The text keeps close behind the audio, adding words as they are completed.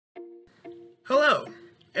Hello,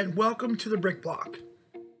 and welcome to the Brick Block.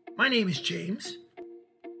 My name is James,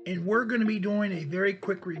 and we're going to be doing a very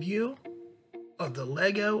quick review of the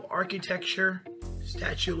LEGO Architecture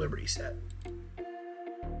Statue of Liberty set.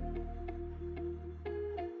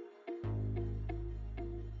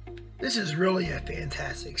 This is really a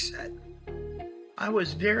fantastic set. I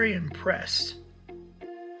was very impressed,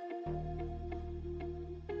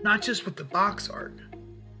 not just with the box art,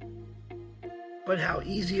 but how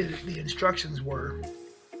easy the instructions were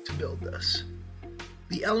to build this.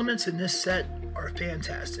 The elements in this set are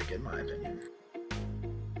fantastic in my opinion.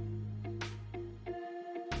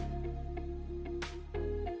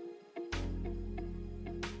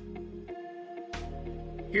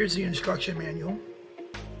 Here's the instruction manual.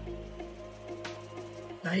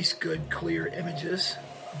 Nice, good, clear images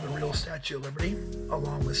of the real Statue of Liberty,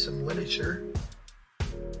 along with some literature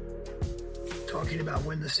talking about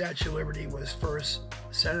when the Statue of Liberty was first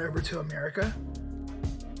sent over to America.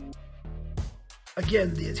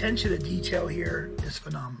 Again, the attention to detail here is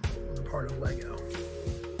phenomenal on the part of LEGO.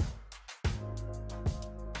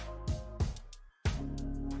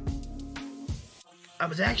 I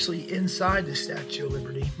was actually inside the Statue of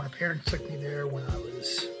Liberty. My parents took me there when I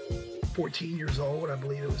was 14 years old. I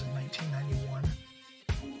believe it was in 1991.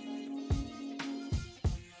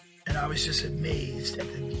 And I was just amazed at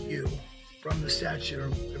the view from the Statue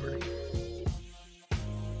of Liberty.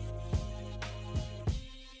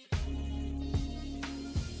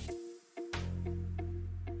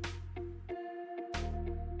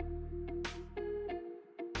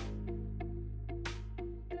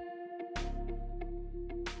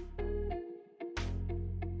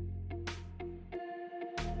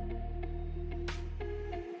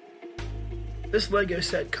 This LEGO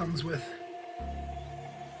set comes with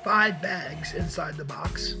 5 bags inside the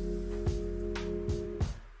box.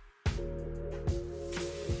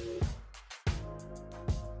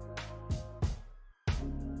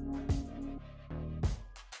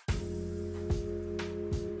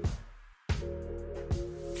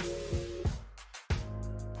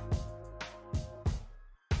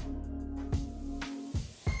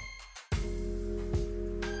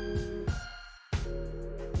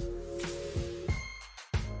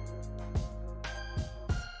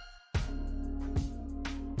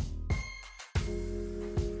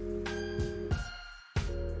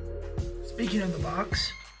 Speaking of the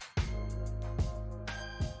box,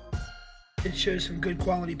 it shows some good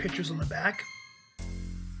quality pictures on the back,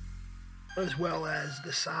 as well as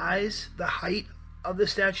the size, the height of the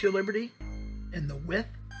Statue of Liberty, and the width.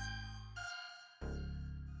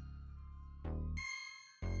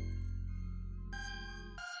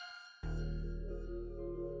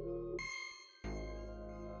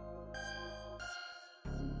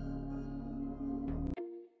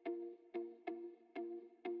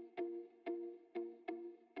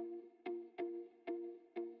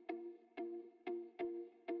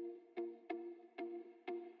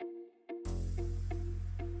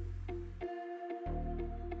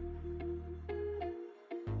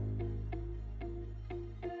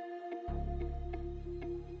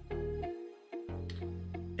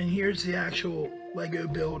 And here's the actual LEGO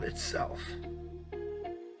build itself.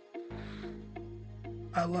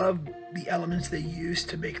 I love the elements they used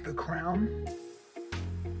to make the crown.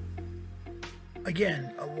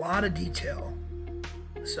 Again, a lot of detail.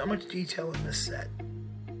 So much detail in this set.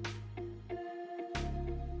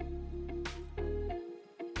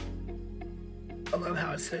 I love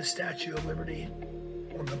how it says Statue of Liberty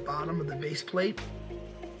on the bottom of the base plate.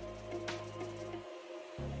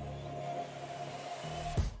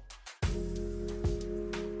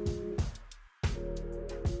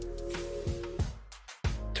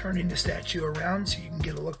 Turning the statue around so you can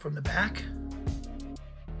get a look from the back.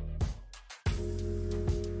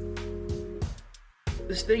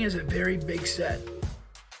 This thing is a very big set.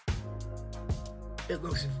 It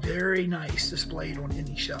looks very nice displayed on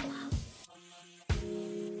any shelf.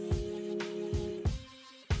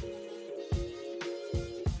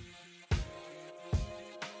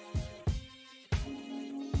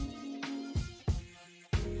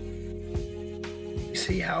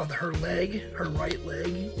 See how her right leg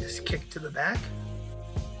is kicked to the back,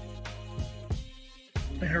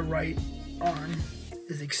 and her right arm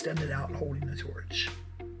is extended out holding the torch.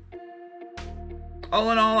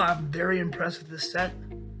 All in all, I'm very impressed with this set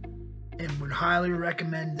and would highly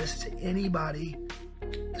recommend this to anybody,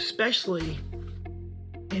 especially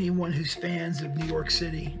anyone who's fans of New York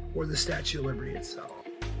City or the Statue of Liberty itself.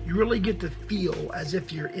 You really get to feel as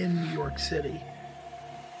if you're in New York City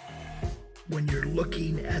when you're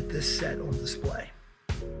looking at this set on display.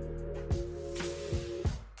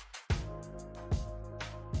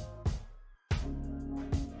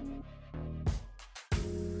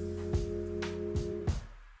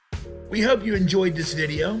 We hope you enjoyed this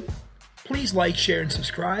video. Please like, share, and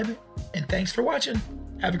subscribe. And thanks for watching.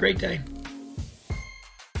 Have a great day.